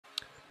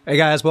Hey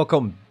guys,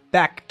 welcome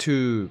back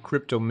to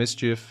Crypto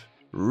Mischief.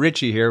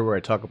 Richie here, where I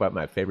talk about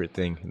my favorite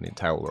thing in the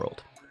entire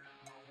world.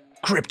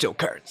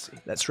 Cryptocurrency.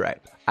 That's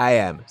right. I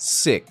am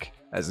sick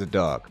as a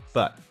dog,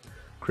 but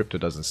crypto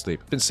doesn't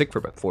sleep. I've been sick for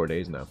about 4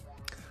 days now.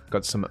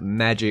 Got some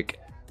magic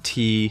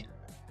tea,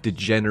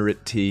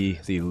 degenerate tea,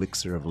 the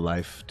elixir of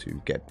life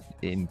to get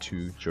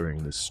into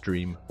during this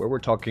stream, where we're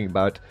talking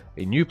about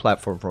a new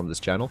platform from this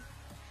channel.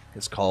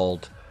 It's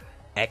called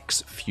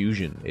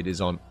XFUZION. It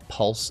is on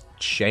Pulse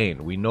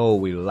Chain. We know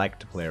we like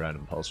to play around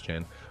in Pulse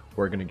Chain.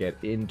 We're going to get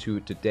into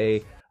it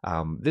today.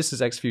 This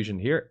is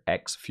XFUZION here,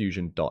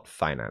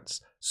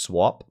 xfuzion.finance.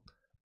 Swap,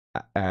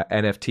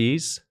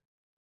 NFTs,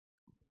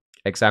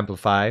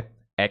 XAMPLIFY,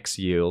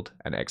 XYield,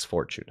 and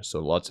XFortune. So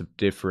lots of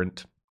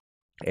different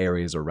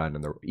areas around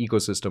in the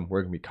ecosystem.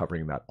 We're going to be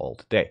covering that all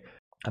today.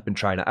 I've been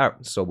trying it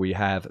out. So we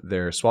have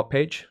their swap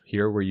page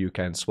here where you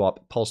can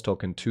swap Pulse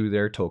token to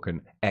their token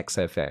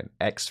XFN,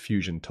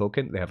 XFUZION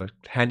token. They have a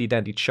handy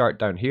dandy chart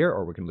down here,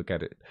 or we can look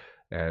at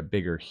it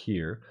bigger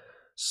here.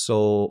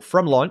 So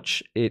from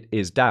launch, it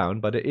is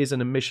down, but it is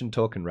an emission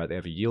token, right? They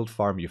have a yield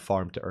farm. You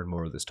farm to earn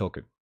more of this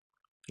token.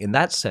 In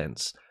that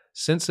sense,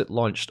 since it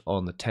launched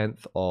on the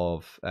 10th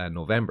of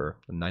November,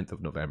 the 9th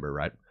of November,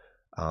 right?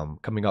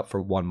 Coming up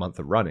for 1 month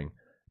of running,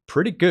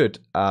 pretty good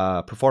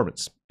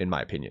performance, in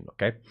my opinion,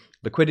 okay?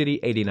 Liquidity,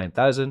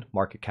 89,000,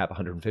 market cap,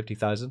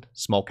 150,000,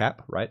 small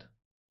cap, right?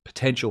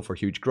 Potential for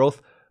huge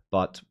growth,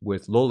 but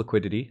with low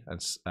liquidity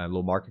and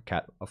low market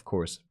cap, of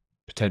course,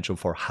 potential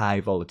for high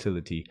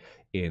volatility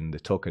in the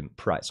token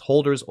price.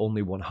 Holders,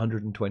 only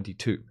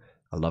 122.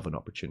 I love an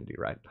opportunity,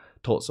 right?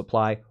 Total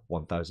supply,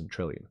 1,000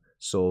 trillion.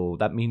 So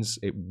that means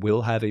it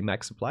will have a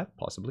max supply,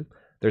 possibly.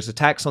 There's a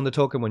tax on the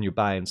token when you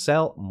buy and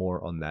sell.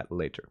 More on that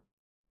later.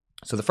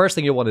 So the first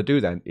thing you'll want to do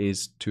then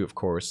is to, of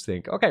course,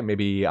 think, okay,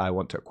 maybe I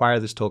want to acquire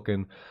this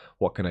token.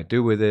 What can I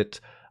do with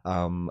it?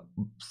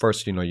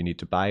 First, you need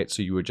to buy it.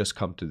 So you would just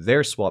come to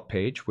their swap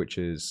page, which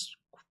is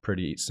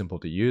pretty simple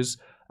to use.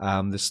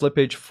 The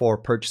slippage for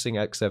purchasing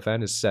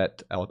XFN is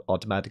set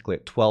automatically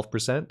at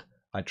 12%.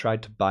 I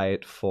tried to buy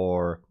it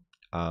for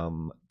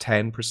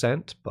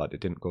 10%, but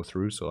it didn't go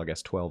through. So I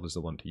guess 12 is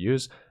the one to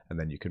use. And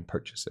then you can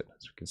purchase it.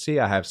 As you can see,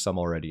 I have some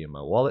already in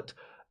my wallet.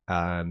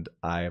 And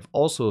I have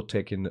also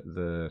taken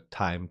the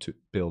time to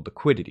build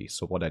liquidity.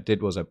 So what I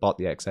did was I bought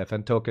the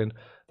XFN token,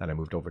 then I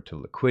moved over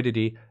to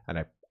liquidity, and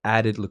I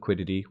added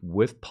liquidity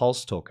with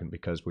Pulse token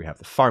because we have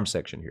the farm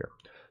section here.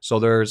 So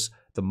there's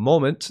just under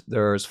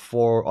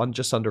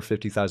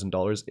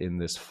 $50,000 in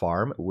this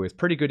farm with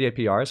pretty good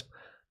APRs.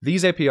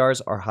 These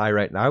APRs are high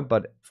right now,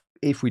 but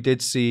if we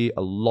did see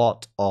a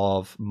lot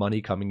of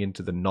money coming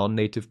into the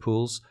non-native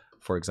pools,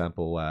 for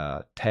example,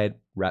 TED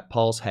Rat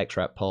Pulse, Hex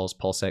Rat Pulse,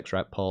 PulseX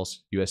Rat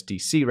Pulse,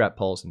 USDC Rat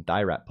Pulse, and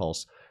DAI Rat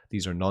Pulse.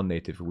 These are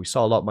non-native. If we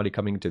saw a lot of money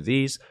coming into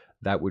these,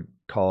 that would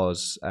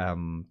cause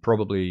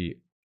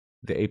probably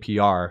the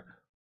APR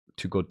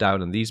to go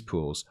down in these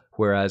pools.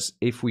 Whereas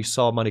if we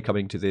saw money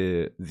coming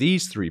to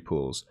these three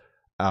pools,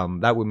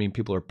 that would mean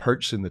people are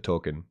purchasing the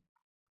token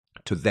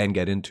to then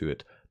get into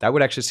it. That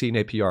would actually see an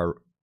APR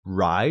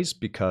rise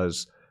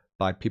because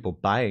by people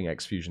buying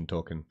XFUZION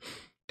token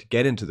to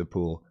get into the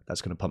pool,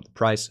 that's going to pump the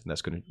price, and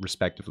that's going to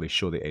respectively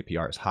show the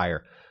APRs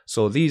higher.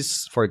 So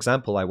these, for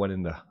example, I went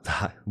in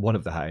one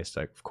of the highest,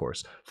 of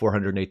course,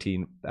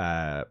 418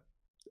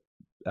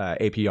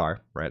 APR,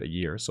 right, a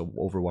year, so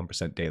over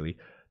 1% daily.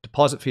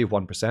 Deposit fee of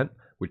 1%,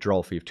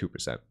 withdrawal fee of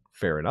 2%.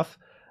 Fair enough.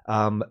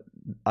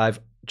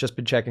 I've just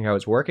been checking how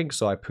it's working,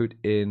 so I put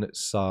in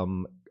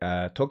some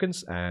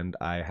tokens, and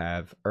I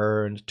have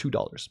earned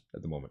 $2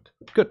 at the moment.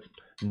 Good,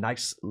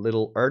 nice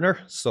little earner.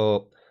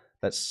 So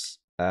that's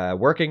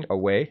working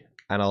away,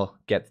 and I'll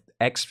get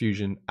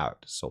XFUZION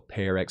out. So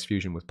pair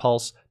XFUZION with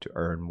Pulse to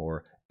earn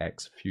more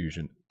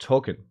XFUZION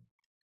token.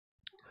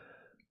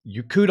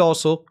 You could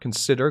also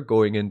consider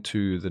going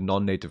into the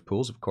non-native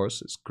pools. Of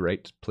course, it's a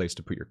great place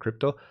to put your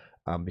crypto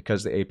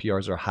because the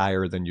APRs are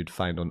higher than you'd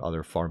find on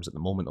other farms at the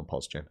moment on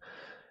Pulse Chain.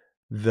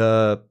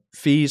 The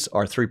fees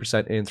are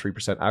 3% in,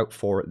 3% out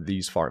for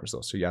these farms,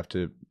 though. So you have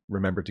to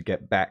remember to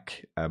get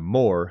back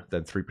more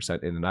than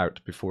 3% in and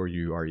out before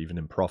you are even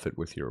in profit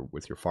with your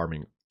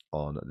farming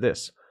on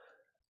this.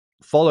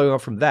 Following on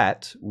from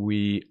that,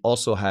 we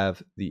also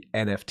have the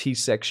NFT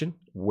section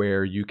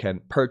where you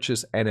can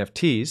purchase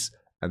NFTs,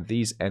 and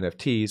these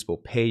NFTs will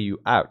pay you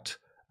out.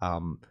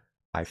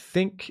 I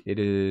think it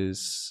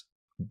is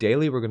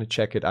daily. We're going to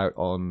check it out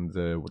on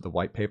the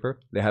white paper.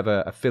 They have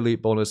an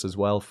affiliate bonus as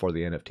well for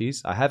the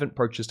NFTs. I haven't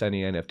purchased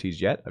any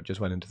NFTs yet. I've just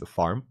went into the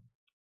farm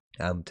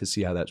to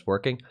see how that's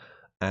working.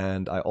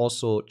 And I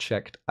also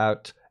checked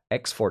out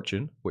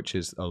XFortune, which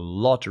is a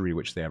lottery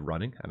which they have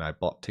running, and I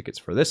bought tickets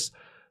for this.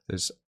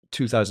 There's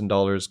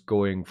 $2,000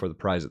 going for the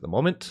prize at the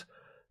moment.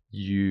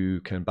 You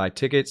can buy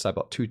tickets. I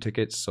bought 2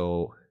 tickets,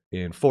 so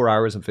in 4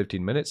 hours and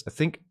 15 minutes, I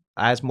think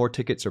as more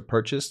tickets are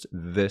purchased,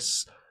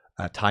 this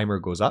timer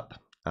goes up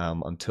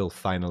until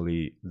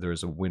finally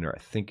there's a winner, I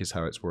think is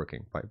how it's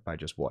working by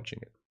just watching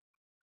it.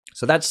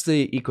 So that's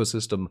the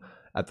ecosystem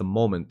at the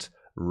moment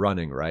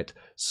running, right?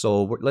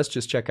 So let's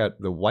just check out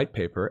the white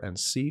paper and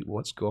see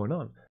what's going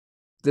on.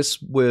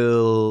 This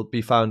will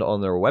be found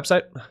on their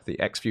website, the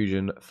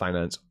XFUZION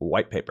Finance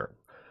White Paper.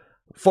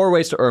 4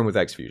 ways to earn with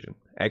XFUZION.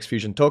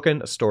 XFUZION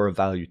token, a store of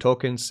value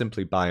tokens.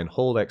 Simply buy and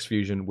hold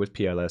XFUZION with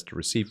PLS to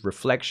receive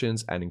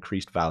reflections and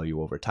increased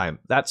value over time.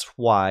 That's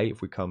why,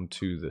 if we come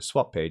to the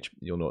swap page,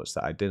 you'll notice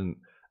that I didn't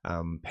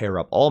pair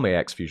up all my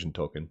XFUZION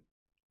token.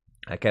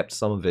 I kept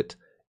some of it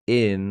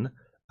in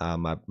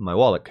my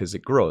wallet because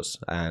it grows.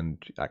 And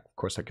of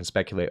course, I can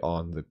speculate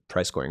on the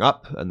price going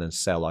up and then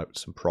sell out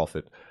some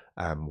profit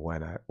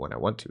when I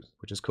want to,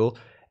 which is cool.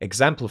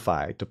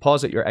 XAMPLIFY,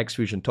 deposit your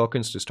XFUZION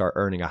tokens to start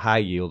earning a high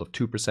yield of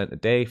 2% a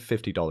day,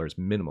 $50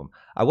 minimum.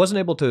 I wasn't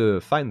able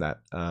to find that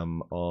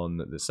on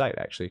the site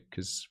actually,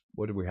 because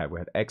what did we have? We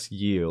had X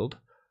yield,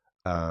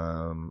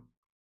 and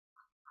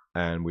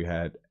we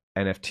had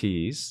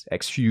NFTs,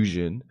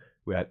 XFUZION,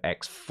 we had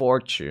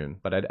XFortune,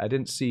 but I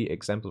didn't see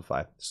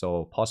XAMPLIFY,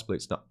 so possibly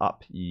it's not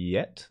up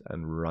yet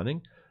and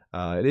running.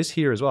 It is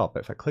here as well,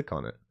 but if I click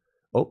on it,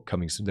 oh,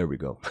 coming soon, there we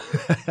go.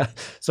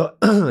 So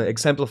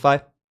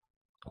XAMPLIFY.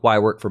 Why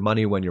work for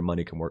money when your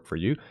money can work for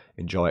you?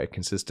 Enjoy a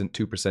consistent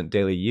 2%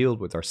 daily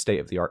yield with our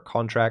state-of-the-art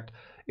contract.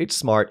 It's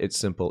smart, it's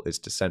simple, it's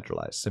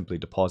decentralized. Simply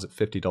deposit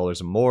 $50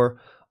 or more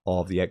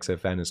of the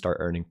XFN and start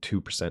earning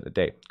 2% a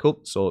day. Cool.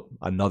 So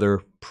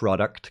another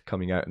product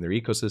coming out in their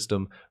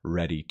ecosystem,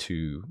 ready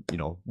to,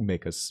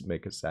 make us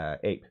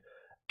ape,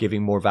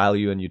 giving more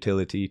value and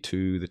utility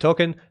to the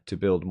token to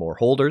build more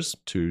holders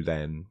to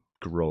then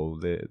grow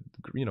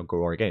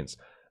grow our gains.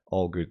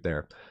 All good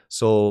there.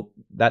 So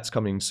that's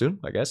coming soon,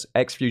 I guess.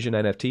 XFUZION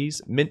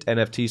NFTs, mint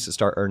NFTs to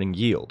start earning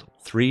yield.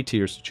 3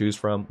 tiers to choose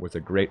from with a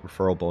great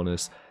referral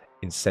bonus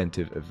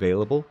incentive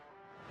available.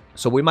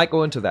 So we might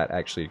go into that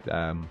actually,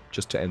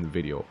 just to end the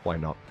video. Why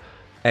not?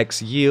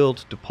 X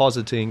yield,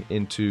 depositing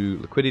into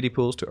liquidity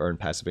pools to earn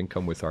passive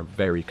income with our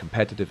very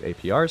competitive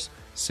APRs.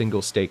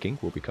 Single staking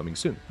will be coming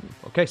soon.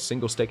 Okay,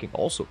 single staking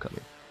also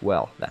coming.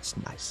 Well, that's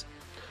nice.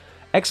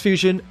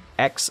 XFUZION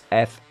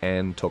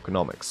XFN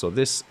tokenomics. So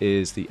this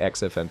is the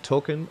XFN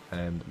token,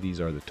 and these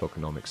are the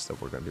tokenomics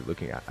that we're going to be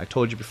looking at. I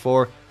told you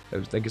before, I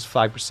think it's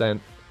 5%,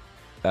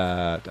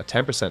 a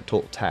 10%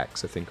 total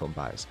tax, I think, on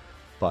buys,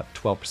 but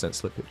 12%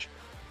 slippage.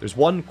 There's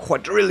 1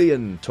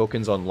 quadrillion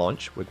tokens on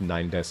launch with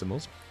 9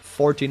 decimals.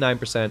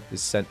 49%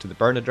 is sent to the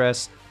burn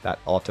address. That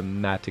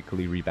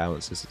automatically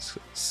rebalances its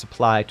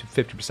supply to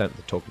 50% of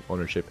the token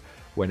ownership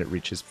when it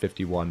reaches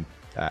 51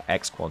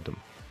 X quantum.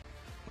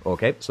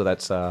 Okay, so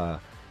that's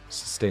a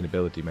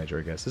sustainability measure,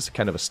 I guess. This is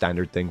kind of a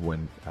standard thing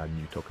when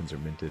new tokens are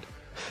minted.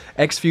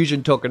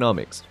 XFUZION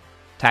tokenomics.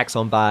 Tax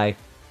on buy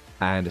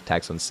and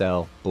tax on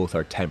sell, both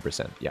are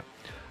 10%. Yeah.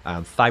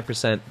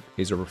 5%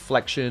 is a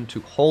reflection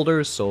to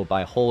holders. So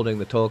by holding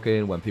the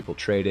token, when people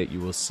trade it, you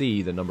will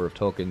see the number of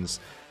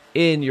tokens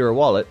in your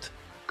wallet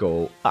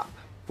go up,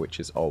 which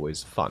is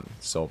always fun.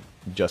 So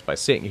just by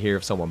sitting here,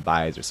 if someone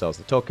buys or sells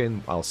the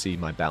token, I'll see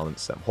my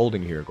balance I'm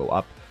holding here go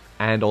up.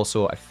 And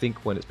also, I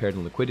think when it's paired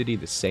in liquidity,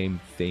 the same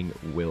thing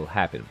will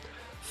happen.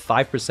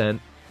 5%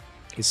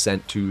 is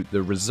sent to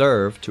the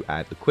reserve to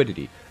add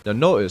liquidity. Now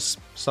notice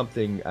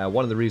something,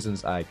 one of the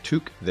reasons I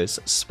took this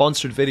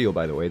sponsored video,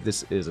 by the way,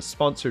 this is a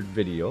sponsored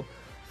video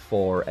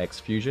for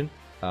XFUZION.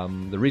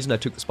 The reason I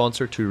took the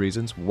sponsor, 2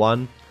 reasons.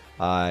 1,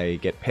 I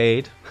get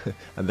paid,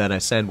 and then I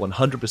send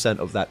 100%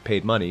 of that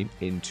paid money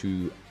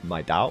into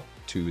my DAO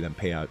to then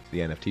pay out the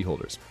NFT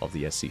holders of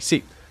the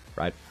SCC,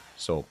 right?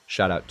 So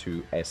shout out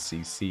to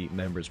SCC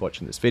members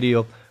watching this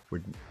video.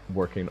 We're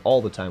working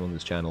all the time on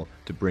this channel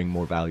to bring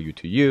more value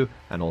to you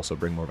and also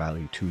bring more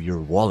value to your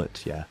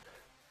wallet. Yeah,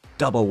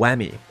 double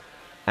whammy.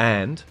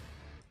 And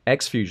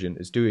XFUZION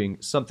is doing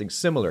something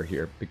similar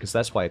here because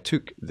that's why I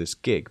took this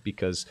gig,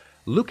 because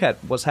look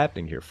at what's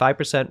happening here.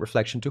 5%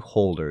 reflection to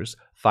holders,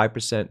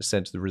 5%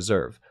 sent to the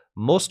reserve.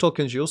 Most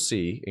tokens you'll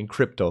see in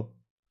crypto,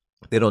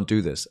 they don't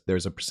do this.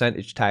 There's a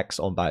percentage tax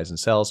on buys and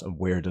sells, and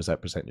where does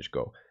that percentage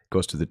go? It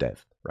goes to the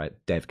dev, right?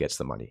 Dev gets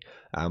the money.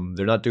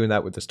 They're not doing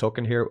that with this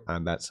token here,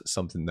 and that's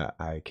something that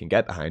I can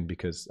get behind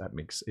because that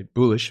makes it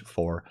bullish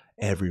for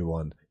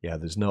everyone. Yeah,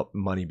 there's no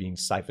money being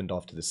siphoned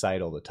off to the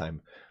side all the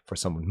time for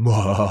someone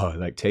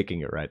like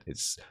taking it, right?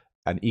 It's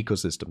an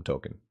ecosystem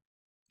token.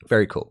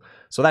 Very cool.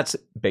 So that's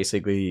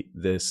basically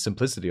the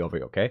simplicity of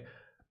it, okay?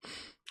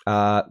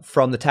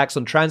 From the tax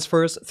on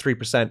transfers,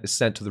 3% is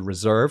sent to the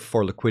reserve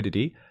for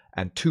liquidity,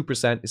 and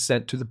 2% is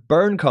sent to the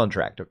burn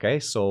contract, okay?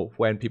 So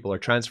when people are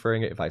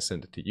transferring it, if I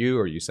send it to you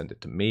or you send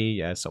it to me,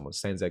 yeah, someone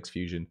sends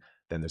XFUZION,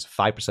 then there's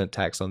 5%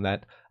 tax on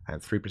that,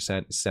 and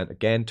 3% is sent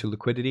again to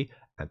liquidity,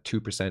 and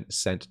 2% is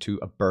sent to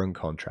a burn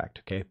contract,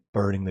 okay?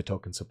 Burning the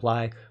token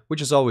supply,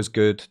 which is always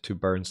good to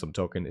burn some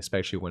token,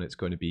 especially when it's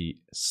going to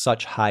be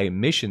such high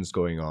emissions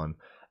going on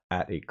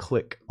at a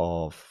click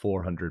of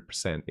 400%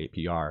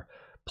 APR.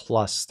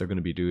 Plus, they're going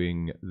to be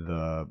doing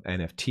the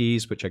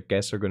NFTs, which I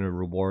guess are going to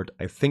reward.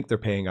 I think they're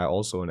paying out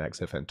also an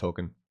XFN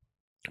token.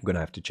 I'm going to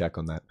have to check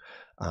on that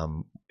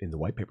in the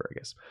white paper, I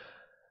guess.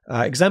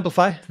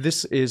 XAMPLIFY,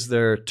 this is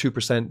their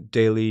 2%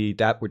 daily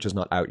DApp, which is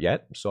not out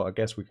yet. So I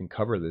guess we can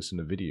cover this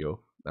in a video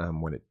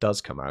when it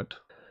does come out.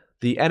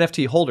 The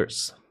NFT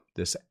holders,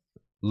 this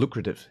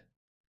lucrative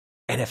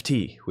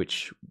NFT,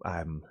 which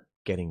I'm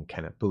getting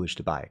kind of bullish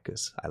to buy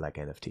because I like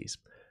NFTs.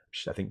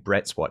 I think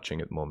Brett's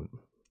watching at the moment.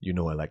 You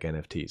know I like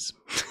NFTs.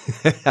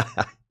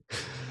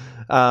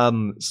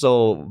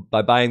 So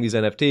by buying these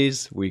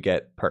NFTs, we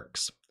get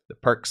perks. The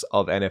perks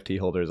of NFT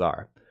holders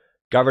are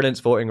governance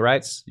voting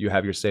rights. You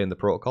have your say in the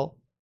protocol.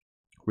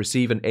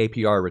 Receive an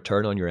APR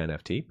return on your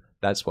NFT.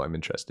 That's what I'm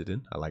interested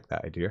in. I like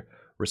that idea.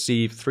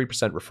 Receive 3%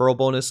 referral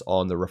bonus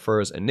on the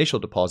referrer's initial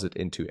deposit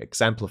into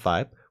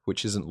XAMPLIFY,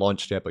 which isn't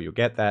launched yet, but you'll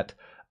get that.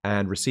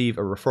 And receive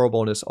a referral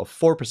bonus of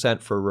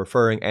 4% for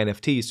referring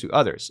NFTs to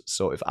others.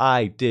 So if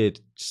I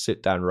did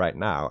sit down right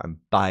now and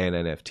buy an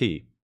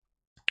NFT,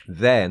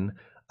 then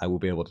I will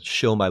be able to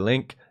show my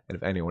link. And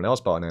if anyone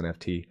else bought an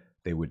NFT,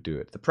 they would do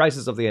it. The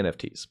prices of the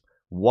NFTs,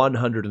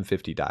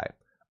 150 DAI.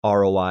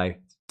 ROI,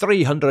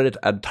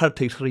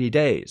 333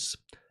 days.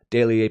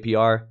 Daily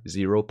APR,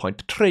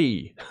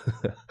 0.3.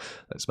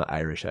 That's my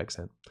Irish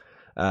accent.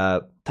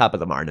 Top of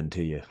the morning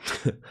to you.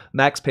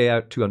 Max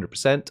payout,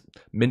 200%.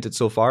 Minted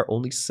so far,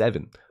 only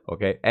 7.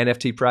 Okay,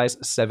 NFT price,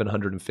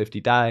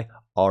 750 DAI.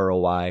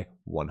 ROI,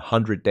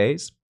 100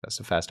 days. That's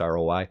a fast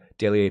ROI.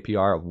 Daily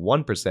APR of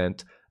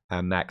 1%.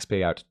 And max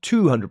payout,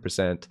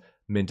 200%.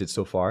 Minted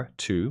so far,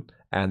 2.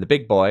 And the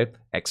big boy,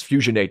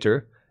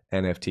 XFUZIONator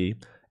NFT.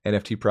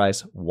 NFT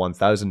price,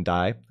 1,000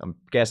 DAI. I'm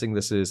guessing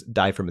this is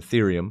DAI from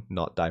Ethereum,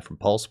 not DAI from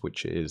Pulse,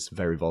 which is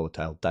very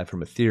volatile. DAI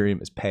from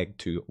Ethereum is pegged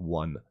to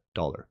 $1,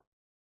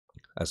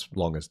 as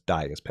long as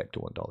DAI is pegged to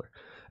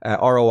 $1.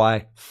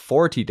 ROI,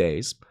 40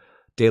 days.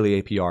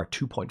 Daily APR,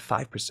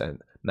 2.5%.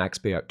 Max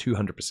payout,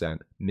 200%.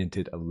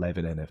 Minted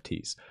 11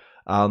 NFTs.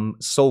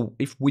 So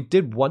if we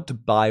did want to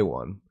buy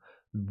one,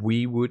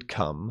 we would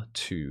come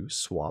to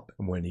swap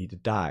and we need a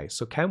DAI.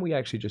 So can we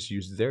actually just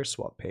use their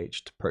swap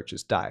page to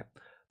purchase DAI?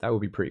 That would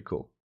be pretty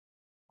cool.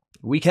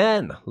 We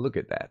can. Look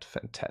at that.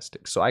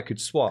 Fantastic. So I could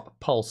swap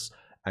Pulse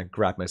and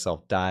grab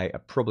myself DAI. I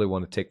probably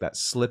want to take that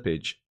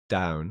slippage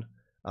down.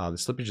 The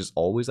slippage is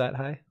always that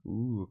high.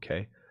 Ooh,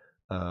 okay.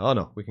 Oh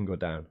no, we can go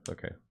down.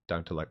 Okay,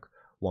 down to like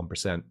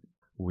 1%.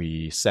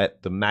 We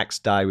set the max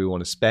DAI we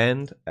want to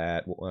spend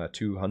at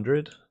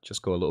 200.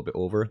 Just go a little bit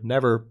over.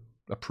 Never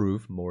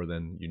approve more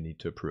than you need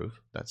to approve.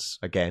 That's,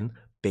 again,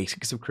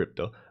 basics of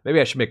crypto.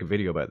 Maybe I should make a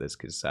video about this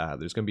because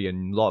there's going to be a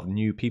lot of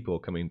new people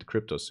coming into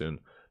crypto soon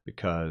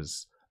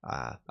because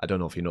I don't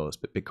know if you know this,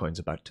 but Bitcoin's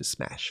about to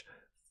smash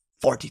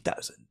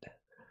 40,000.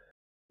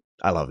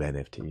 I love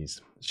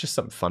NFTs. It's just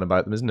something fun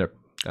about them, isn't there?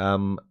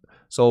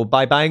 So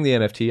by buying the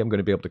NFT, I'm going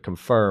to be able to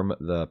confirm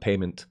the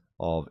payment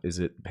of, is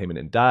it payment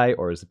in DAI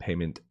or is it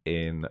payment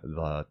in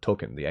the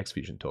token, the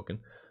XFUZION token?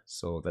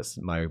 So that's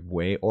my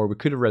way. Or we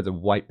could have read the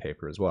white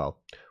paper as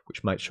well,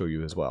 which might show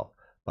you as well.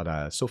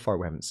 But so far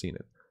we haven't seen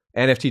it.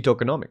 NFT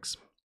tokenomics.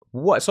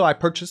 So I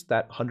purchased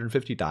that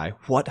 150 DAI.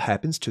 What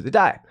happens to the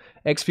DAI?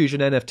 XFUZION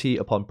NFT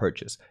upon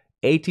purchase.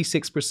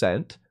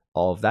 86%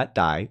 of that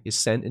DAI is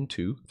sent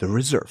into the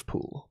reserve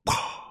pool.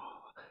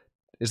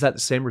 Is that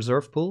the same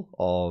reserve pool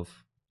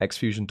of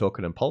XFUZION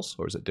token and Pulse,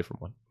 or is it a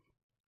different one?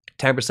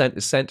 10%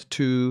 is sent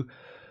to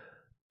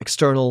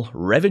external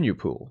revenue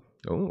pool.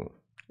 Oh,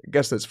 I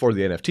guess that's for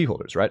the NFT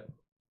holders, right?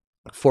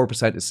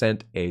 4% is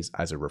sent as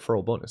a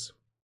referral bonus.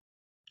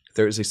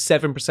 There is a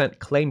 7%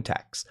 claim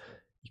tax,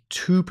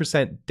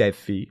 2% dev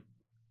fee,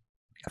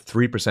 a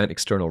 3%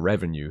 external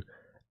revenue,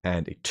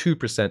 and a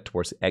 2%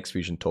 towards the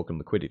XFUZION token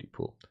liquidity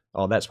pool.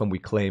 Oh, that's when we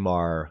claim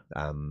our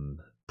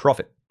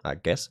profit, I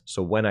guess.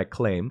 So when I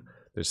claim,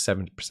 there's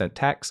 7%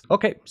 tax.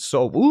 Okay,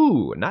 so,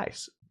 ooh,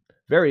 nice.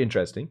 Very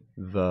interesting.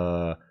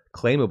 The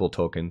claimable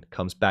token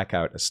comes back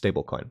out as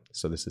stablecoin.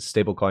 So this is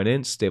stablecoin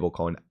in,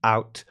 stablecoin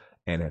out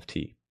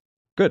NFT.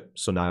 Good.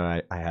 So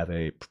now I have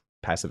a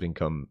passive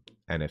income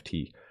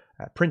NFT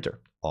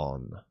printer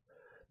on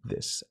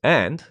this.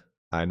 And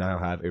I now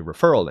have a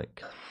referral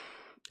link.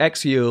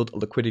 X-Yield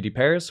liquidity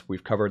pairs,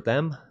 we've covered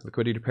them.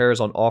 Liquidity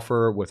pairs on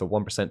offer with a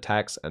 1%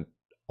 tax and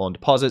on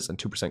deposits and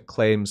 2%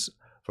 claims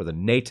for the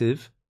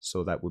native.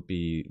 So that would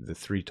be the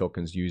 3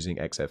 tokens using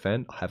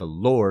XFN have a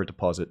lower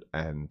deposit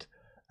and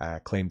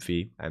claim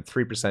fee and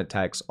 3%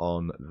 tax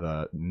on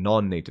the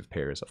non-native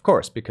pairs. Of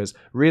course, because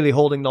really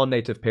holding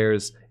non-native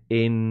pairs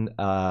in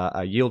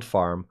a yield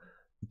farm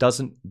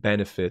doesn't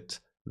benefit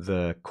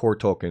the core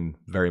token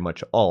very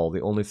much at all.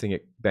 The only thing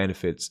it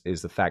benefits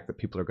is the fact that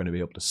people are going to be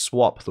able to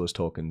swap those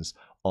tokens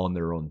on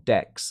their own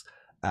decks,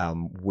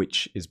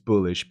 which is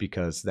bullish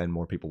because then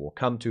more people will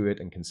come to it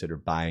and consider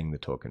buying the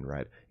token,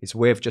 right? It's a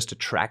way of just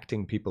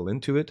attracting people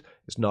into it.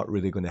 It's not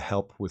really going to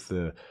help with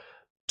the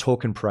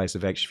token price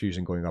of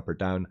XFUZION going up or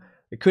down.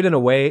 It could in a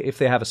way if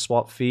they have a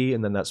swap fee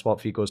and then that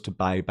swap fee goes to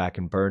buy back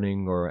and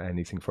burning or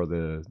anything for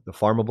the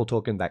farmable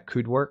token, that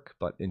could work.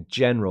 But in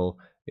general,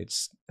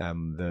 it's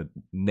the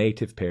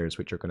native pairs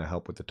which are going to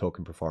help with the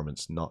token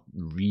performance, not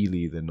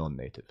really the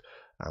non-native.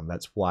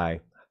 That's why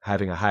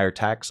having a higher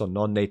tax on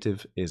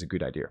non-native is a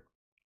good idea.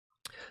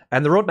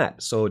 And the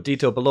roadmap. So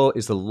detailed below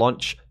is the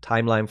launch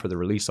timeline for the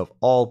release of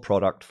all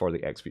product for the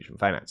XFUZION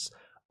Finance.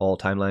 All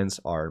timelines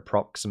are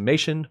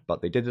approximation,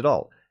 but they did it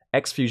all.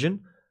 XFUZION,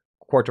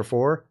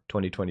 Q4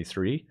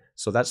 2023.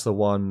 So that's the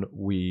one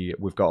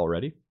we've got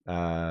already.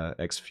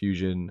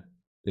 XFUZION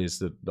is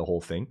the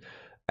whole thing.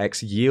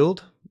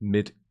 XYield,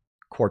 mid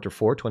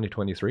Q4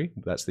 2023.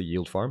 That's the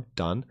yield farm,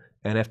 done.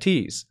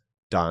 NFTs,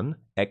 done.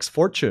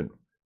 XFURION,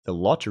 the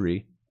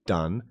lottery,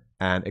 done.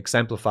 And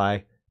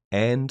XAMPLIFY,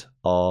 end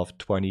of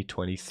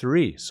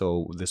 2023.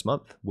 So this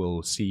month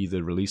we'll see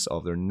the release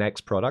of their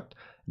next product.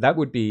 That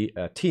would be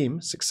a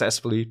team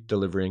successfully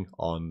delivering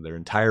on their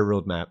entire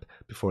roadmap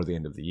before the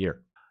end of the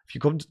year. If you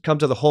come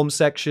to the home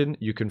section,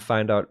 you can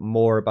find out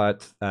more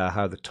about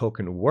how the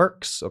token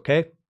works,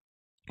 okay?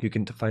 You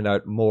can find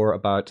out more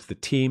about the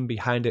team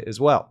behind it as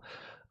well.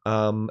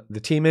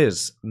 The team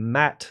is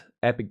Matt,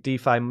 Epic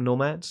DeFi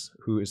Nomads,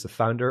 who is the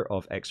founder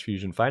of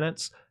XFUZION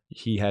Finance.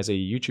 He has a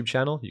YouTube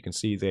channel. You can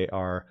see they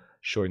are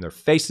showing their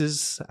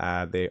faces.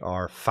 They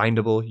are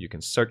findable. You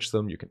can search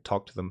them. You can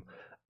talk to them.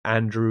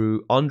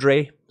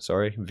 Andre,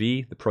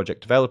 V, the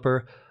project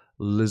developer.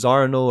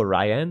 Lizarno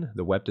Ryan,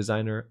 the web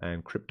designer.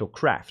 And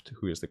CryptoCraft,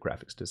 who is the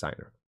graphics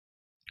designer.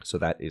 So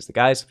that is the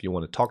guys. If you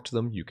want to talk to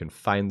them, you can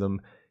find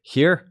them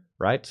here,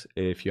 right?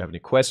 If you have any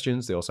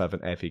questions, they also have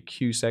an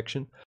FAQ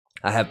section.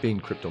 I have been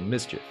Crypto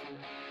Mischief.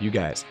 You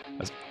guys,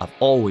 as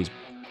always,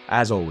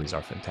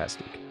 are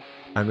fantastic.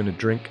 I'm going to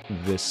drink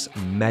this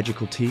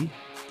magical tea,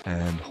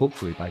 and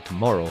hopefully by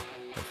tomorrow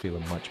I'm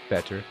feeling much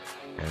better,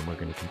 and we're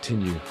going to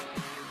continue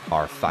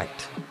our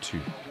fight to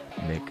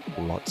make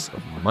lots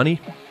of money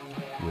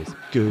with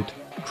good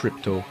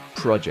crypto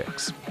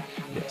projects.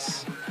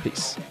 Yes,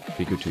 peace.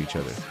 Be good to each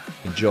other.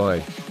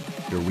 Enjoy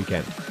your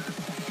weekend.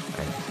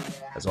 And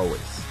as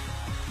always,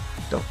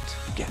 don't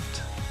get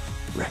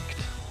wrecked.